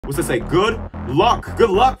What's it say? Good luck. Good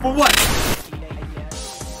luck for what?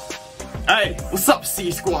 Hey, what's up,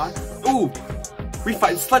 C Squad? Ooh, we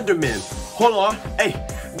fighting Slenderman. Hold on. Hey,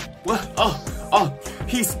 what?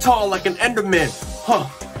 He's tall like an Enderman. Huh?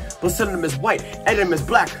 But Slenderman's white, Enderman's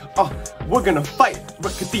black. We're gonna fight.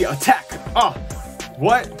 Look at the attack.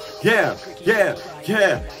 What? Yeah.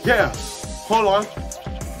 Hold on.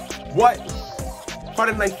 What?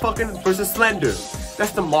 Friday Night Funkin versus Slender.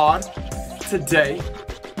 That's the mod today.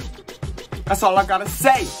 That's all I gotta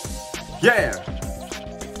say. Yeah.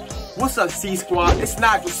 What's up, C Squad? It's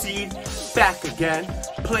Nigel Seed back again,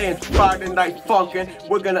 playing Friday Night Funkin.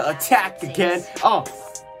 We're gonna attack again.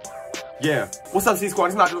 Yeah. What's up, C Squad?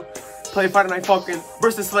 It's Nigel playing Friday Night Funkin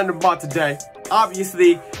versus Slender mod today.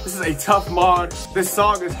 Obviously, this is a tough mod. This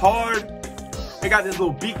song is hard. They got this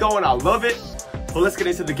little beat going. I love it. But let's get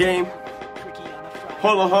into the game.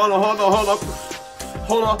 Hold on.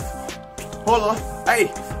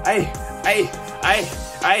 Hey,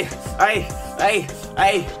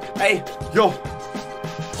 yo.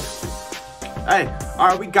 Hey,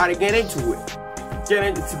 alright, we gotta get into it. Get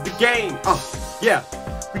into the game. Yeah,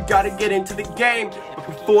 we gotta get into the game. But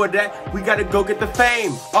before that, we gotta go get the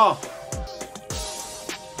fame.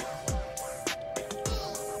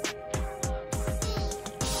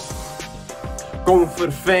 Going for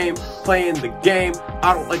the fame, playing the game.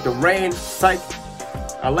 I don't like the rain, psych.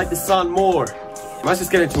 I like the sun more. Let's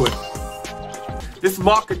just get into it. This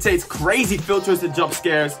mod contains crazy filters and jump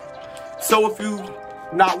scares. So if you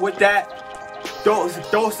not with that, don't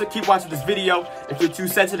keep watching this video if you're too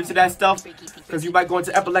sensitive to that stuff, because you might go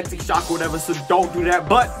into epileptic shock or whatever, so don't do that.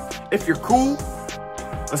 But if you're cool,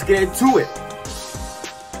 let's get into it.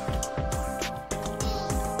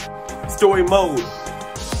 Story mode.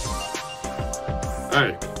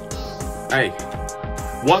 Hey,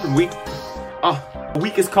 1 week. The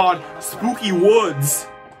week is called Spooky Woods.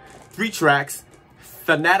 3 tracks.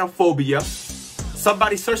 Thanatophobia.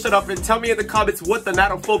 Somebody search it up and tell me in the comments what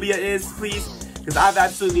thanatophobia is, please, because I have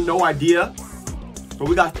absolutely no idea. But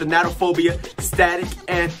we got Thanatophobia, Static,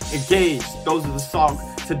 and Engaged. Those are the songs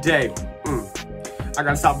today. I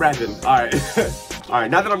gotta stop rapping. Alright. Alright,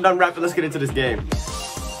 now that I'm done rapping, let's get into this game.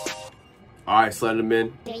 Alright,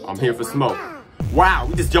 Slenderman, I'm here for smoke. Wow,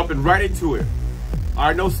 we just jumping right into it.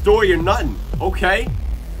 Alright, no story or nothing. Okay.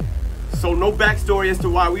 So no backstory as to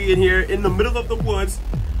why we in here in the middle of the woods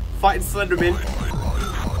fighting Slenderman.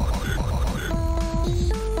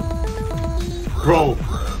 Bro,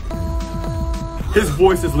 his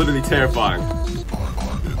voice is literally terrifying.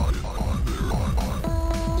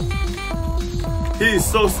 He is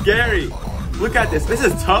so scary. Look at this. This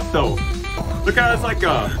is tough though. Look how it's like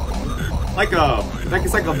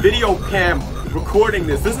it's like a video cam recording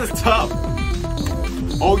this. This is tough.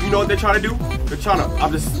 Oh, you know what they're trying to do? They're trying to,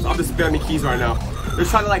 I'm just spamming keys right now. They're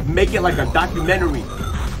trying to like make it like a documentary.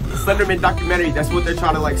 Slenderman documentary. That's what they're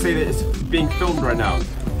trying to like say that it's being filmed right now.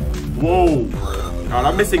 Whoa. God,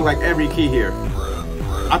 I'm missing like every key here.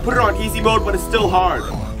 I put it on easy mode, but it's still hard.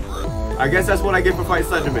 I guess that's what I get for fighting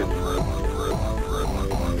Slenderman.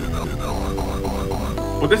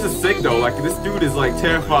 But this is sick though. Like this dude is like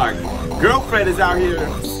terrifying. Girlfriend is out here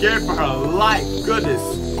scared for her life. Goodness.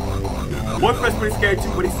 Boyfriend's pretty scared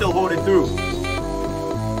too, but he's still holding through.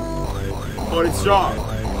 Holding strong.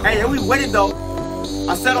 Hey, and we winning though.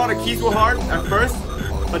 I said all the keys were hard at first,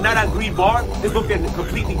 but now that green bar is looking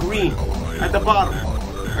completely green at the bottom.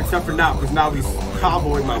 Except for now, because now he's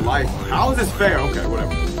comboing my life. How is this fair? Okay,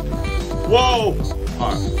 whatever. Whoa!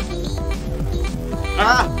 Alright.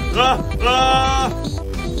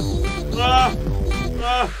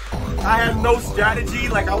 I had no strategy,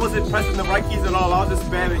 like I wasn't pressing the right keys at all. I was just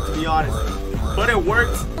spamming, to be honest. But it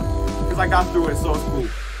worked, because I got through it, so it's cool.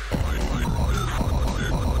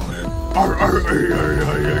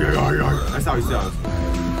 That's how he sounds.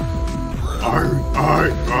 I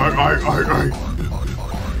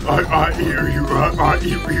hear you.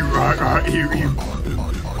 I hear you.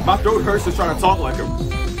 My throat hurts just trying to talk like him.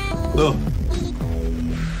 Ugh.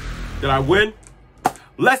 Did I win?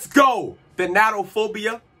 Let's go!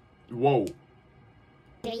 Thanatophobia. Whoa.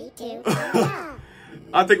 3, 2, 1.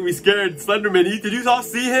 I think we scared Slenderman. Did you all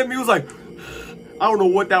see him? He was like, I don't know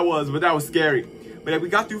what that was, but that was scary. But yeah, we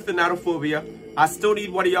got through Thanatophobia. I still need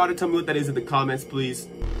one of y'all to tell me what that is in the comments, please.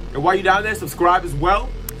 And while you're down there, subscribe as well,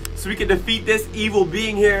 so we can defeat this evil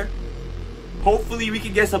being here. Hopefully we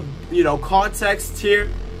can get some, you know, context here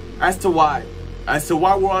as to why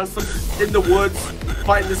we're on in the woods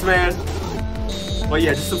fighting this man. But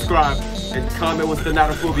yeah, just subscribe and comment what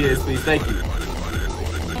Thanatophobia is, please. Thank you.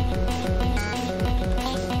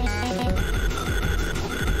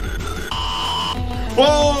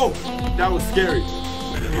 Whoa! That was scary.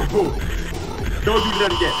 Don't do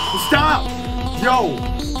that again. Stop! Yo!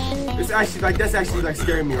 It's actually like, that's actually like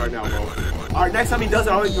scaring me right now, bro. Alright, next time he does it,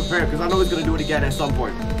 I'm always prepared because I know he's gonna do it again at some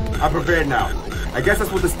point. I'm prepared now. I guess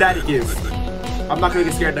that's what the static is. I'm not gonna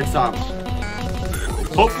get scared next time.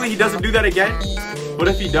 Hopefully he doesn't do that again. But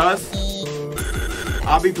if he does,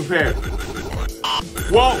 I'll be prepared.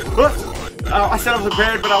 Whoa! I said I'm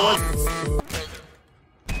prepared, but I wasn't.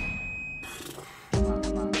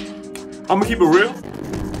 I'm gonna keep it real.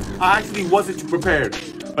 I actually wasn't prepared.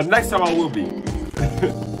 But next time I will be.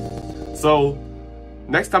 So,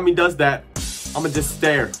 next time he does that, I'm gonna just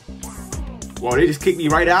stare. Well, they just kicked me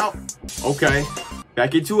right out? Okay.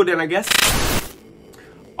 Back into it then, I guess.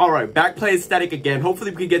 Alright, back playing static again.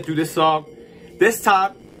 Hopefully we can get through this song. This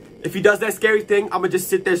time, if he does that scary thing, I'm gonna just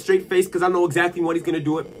sit there straight face because I know exactly when he's gonna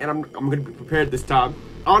do it. And I'm gonna be prepared this time.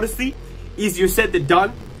 Honestly, easier said than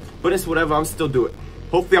done. But it's whatever, I'm still do it.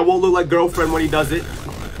 Hopefully I won't look like girlfriend when he does it.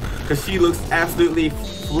 Because she looks absolutely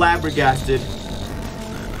flabbergasted.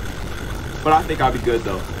 But I think I'll be good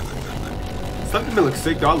though. Slenderman looks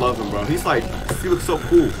sick though. I love him, bro. He looks so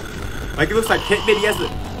cool. Like he looks like Hitman. He has a...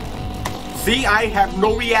 See, I have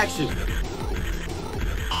no reaction.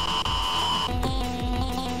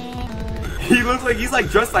 He looks like he's like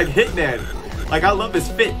dressed like Hitman. Like I love his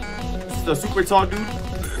fit. This is a super tall dude.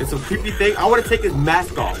 It's a creepy thing. I want to take his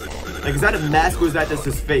mask off. Like, is that a mask or is that just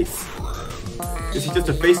his face? Is he just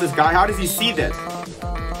a faceless guy? How does he see that?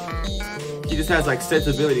 He just has like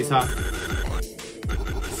sensibilities, huh?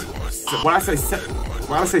 When I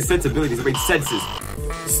say sensibilities, I mean senses.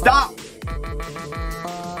 Stop!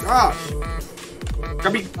 Gosh.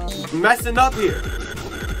 Got me messing up here.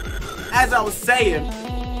 As I was saying,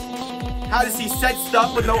 how does he sense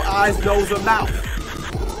stuff with no eyes, nose, or mouth?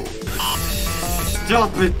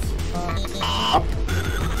 Stop it!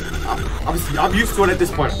 I'm used to it at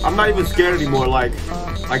this point. I'm not even scared anymore, like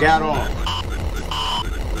at all.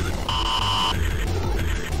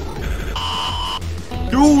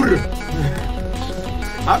 Dude!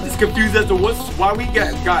 I'm just confused as to why we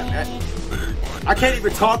got I can't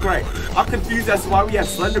even talk right. I'm confused as to why we have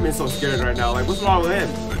Slenderman so scared right now. Like, what's wrong with him?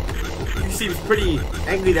 He seems pretty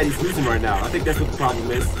angry that he's losing right now. I think that's what the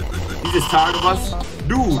problem is. He's just tired of us.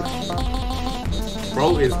 Dude!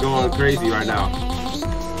 Bro is going crazy right now.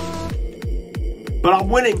 But I'm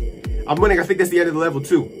winning. I'm winning. I think that's the end of the level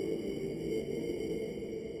too.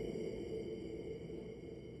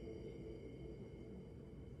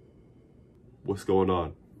 What's going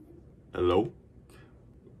on? Hello?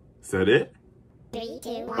 Is that it? 3, 2,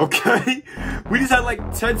 1. Okay. We just had like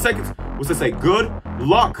 10 seconds. What's that say? Good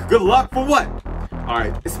luck. Good luck for what?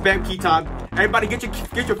 Alright, it's spam key time. Everybody get your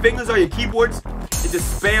fingers on your keyboards and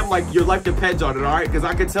just spam like your life depends on it, alright? Because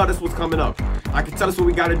I can tell this what's coming up. I can tell us what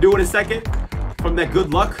we gotta do in a second. From that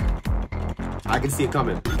good luck, I can see it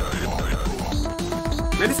coming.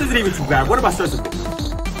 Man, this isn't even too bad. What am I stressing for?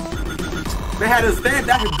 They had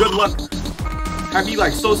that good luck. Had me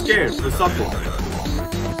like so scared for something.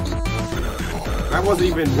 That wasn't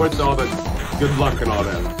even worth all the good luck and all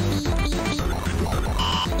that.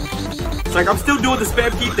 It's like I'm still doing the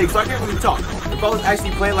spam key thing, so I can't really talk. If I was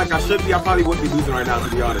actually playing like I should be, I probably wouldn't be losing right now, to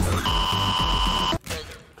be honest.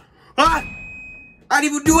 Ah! I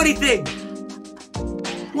didn't even do anything!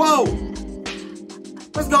 Whoa!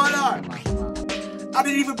 What's going on? I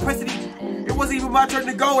didn't even press any... It wasn't even my turn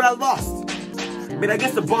to go and I lost. I mean, I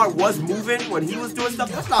guess the bar was moving when he was doing stuff.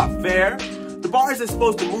 That's not fair. The bar isn't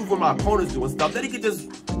supposed to move when my opponent's doing stuff. Then he could just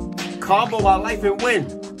combo my life and win.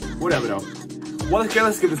 Whatever, though. Well, okay,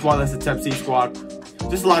 let's give this one last attempt, C Squad.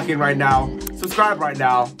 Just lock in right now. Subscribe right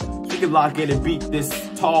now. So we can lock in and beat this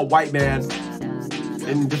tall white man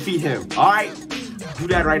and defeat him. Alright? Do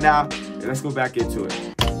that right now. And let's go back into it.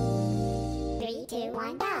 3, 2,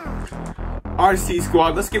 1, go. RC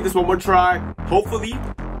Squad, let's give this one more try. Hopefully,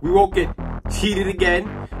 we won't get cheated again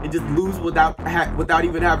and just lose without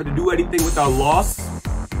even having to do anything with our loss.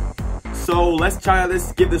 So let's try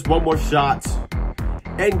this. Give this one more shot.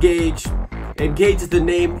 Engage. Engage is the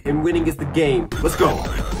name, and winning is the game. Let's go.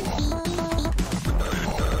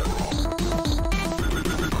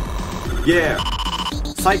 Yeah.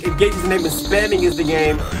 It's like engage is the name, and spamming is the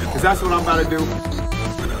game, because that's what I'm about to do.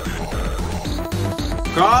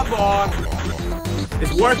 Come on.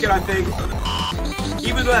 It's working, I think.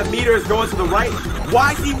 Even though that meter is going to the right.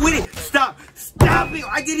 Why is he winning? Stop. Stop me.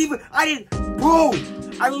 Bro,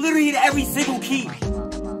 I literally hit every single key.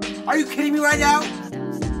 Are you kidding me right now?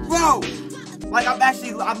 Bro. Like, I'm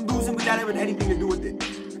losing without having anything to do with it.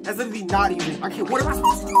 That's literally not even, what am I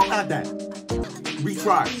supposed to do about that?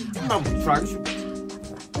 Retry. I'm not retrying.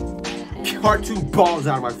 Cartoon balls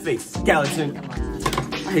out of my face, skeleton.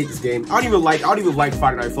 I I hate this game. I don't even like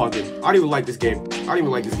Friday Night Funkin'. I don't even like this game. I don't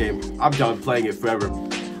even like this game. I'm done playing it forever.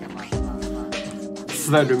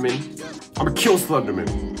 Slenderman. I'm gonna kill Slenderman.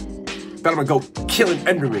 Then I'm gonna go kill an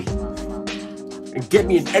Enderman. And get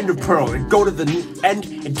me an Ender Pearl and go to the end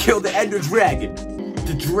and kill the Ender Dragon.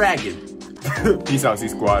 The dragon. Peace out,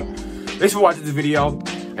 C-Squad. Thanks for watching this video.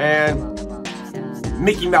 And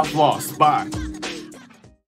Mickey Mouse lost. Bye.